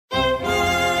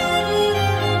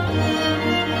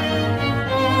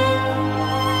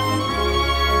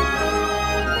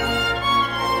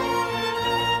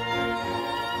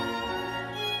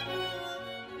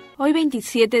Hoy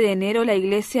 27 de enero la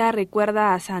iglesia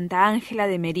recuerda a Santa Angela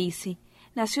de Merici.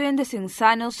 Nació en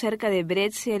Desenzano, cerca de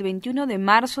Brescia, el 21 de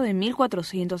marzo de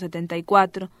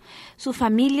 1474. Su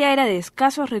familia era de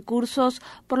escasos recursos,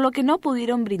 por lo que no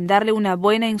pudieron brindarle una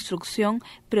buena instrucción,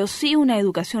 pero sí una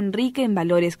educación rica en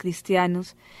valores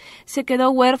cristianos. Se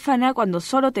quedó huérfana cuando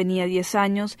solo tenía 10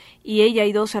 años y ella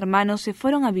y 2 hermanos se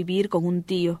fueron a vivir con un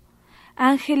tío.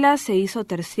 Ángela se hizo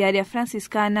terciaria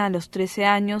franciscana a los 13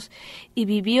 años y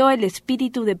vivió el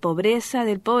espíritu de pobreza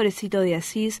del pobrecito de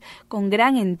Asís con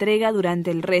gran entrega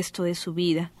durante el resto de su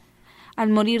vida. Al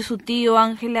morir su tío,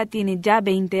 Ángela tiene ya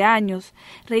 20 años,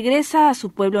 regresa a su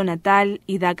pueblo natal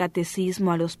y da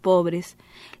catecismo a los pobres.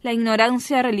 La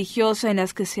ignorancia religiosa en la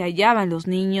que se hallaban los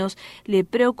niños le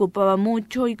preocupaba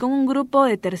mucho y con un grupo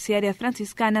de terciarias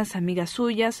franciscanas amigas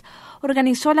suyas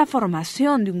organizó la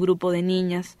formación de un grupo de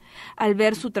niñas. Al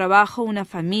ver su trabajo, una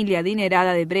familia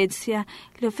adinerada de Brescia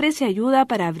le ofrece ayuda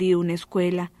para abrir una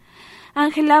escuela.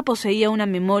 Ángela poseía una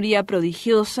memoria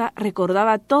prodigiosa,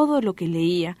 recordaba todo lo que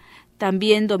leía.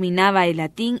 También dominaba el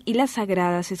latín y las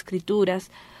sagradas escrituras.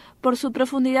 Por su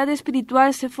profundidad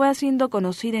espiritual se fue haciendo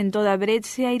conocida en toda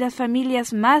Brescia y las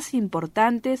familias más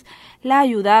importantes la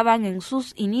ayudaban en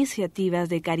sus iniciativas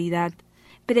de caridad.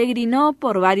 Peregrinó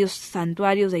por varios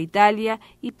santuarios de Italia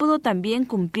y pudo también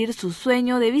cumplir su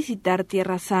sueño de visitar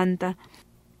Tierra Santa.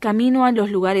 Camino a los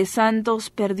lugares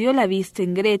santos perdió la vista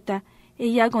en Greta.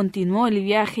 Ella continuó el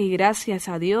viaje y gracias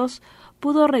a Dios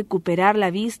pudo recuperar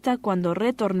la vista cuando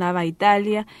retornaba a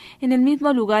Italia, en el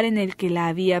mismo lugar en el que la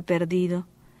había perdido.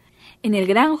 En el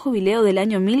gran jubileo del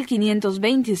año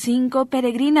 1525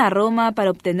 peregrina a Roma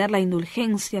para obtener la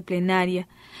indulgencia plenaria.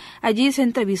 Allí se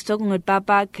entrevistó con el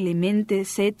Papa Clemente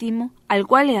VII, al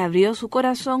cual le abrió su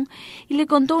corazón y le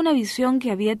contó una visión que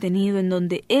había tenido en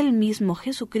donde él mismo,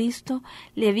 Jesucristo,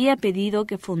 le había pedido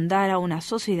que fundara una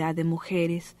sociedad de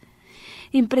mujeres.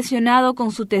 Impresionado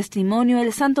con su testimonio,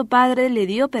 el Santo Padre le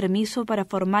dio permiso para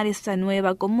formar esta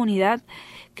nueva comunidad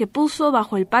que puso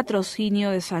bajo el patrocinio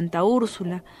de Santa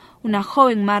Úrsula, una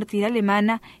joven mártir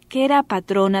alemana que era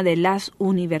patrona de las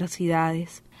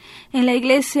universidades. En la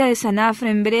iglesia de San Afra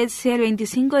en Brescia, el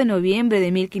 25 de noviembre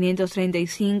de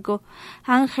 1535,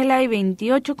 Ángela y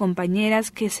 28 compañeras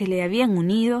que se le habían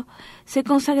unido se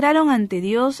consagraron ante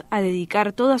Dios a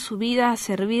dedicar toda su vida a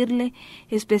servirle,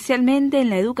 especialmente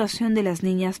en la educación de las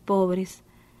niñas pobres.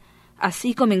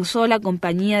 Así comenzó la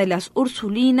compañía de las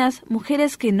Ursulinas,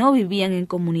 mujeres que no vivían en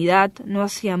comunidad, no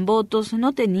hacían votos,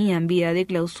 no tenían vida de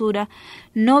clausura,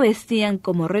 no vestían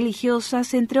como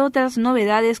religiosas, entre otras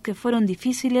novedades que fueron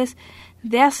difíciles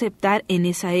de aceptar en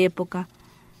esa época.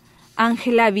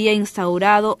 Ángela había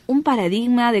instaurado un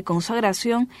paradigma de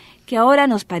consagración que ahora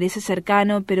nos parece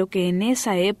cercano, pero que en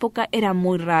esa época era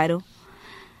muy raro.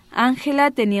 Ángela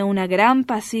tenía una gran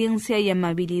paciencia y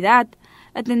amabilidad,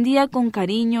 atendía con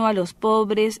cariño a los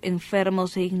pobres,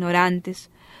 enfermos e ignorantes.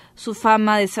 Su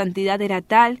fama de santidad era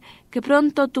tal que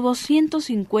pronto tuvo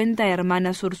 150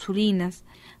 hermanas ursulinas.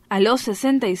 A los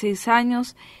 66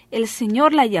 años, el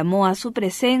Señor la llamó a su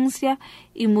presencia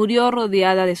y murió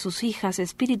rodeada de sus hijas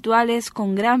espirituales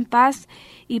con gran paz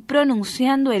y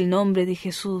pronunciando el nombre de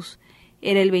Jesús.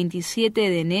 Era el 27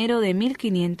 de enero de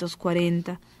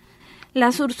 1540.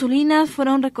 Las Ursulinas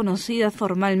fueron reconocidas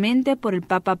formalmente por el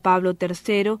Papa Pablo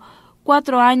III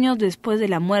 4 años después de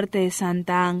la muerte de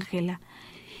Santa Ángela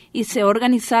y se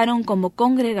organizaron como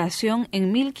congregación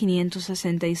en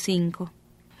 1565.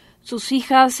 Sus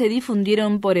hijas se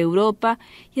difundieron por Europa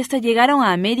y hasta llegaron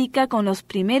a América con los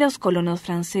primeros colonos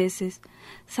franceses.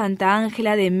 Santa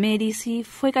Angela de Merici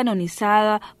fue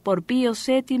canonizada por Pío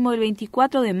VII el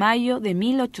 24 de mayo de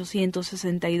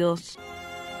 1862.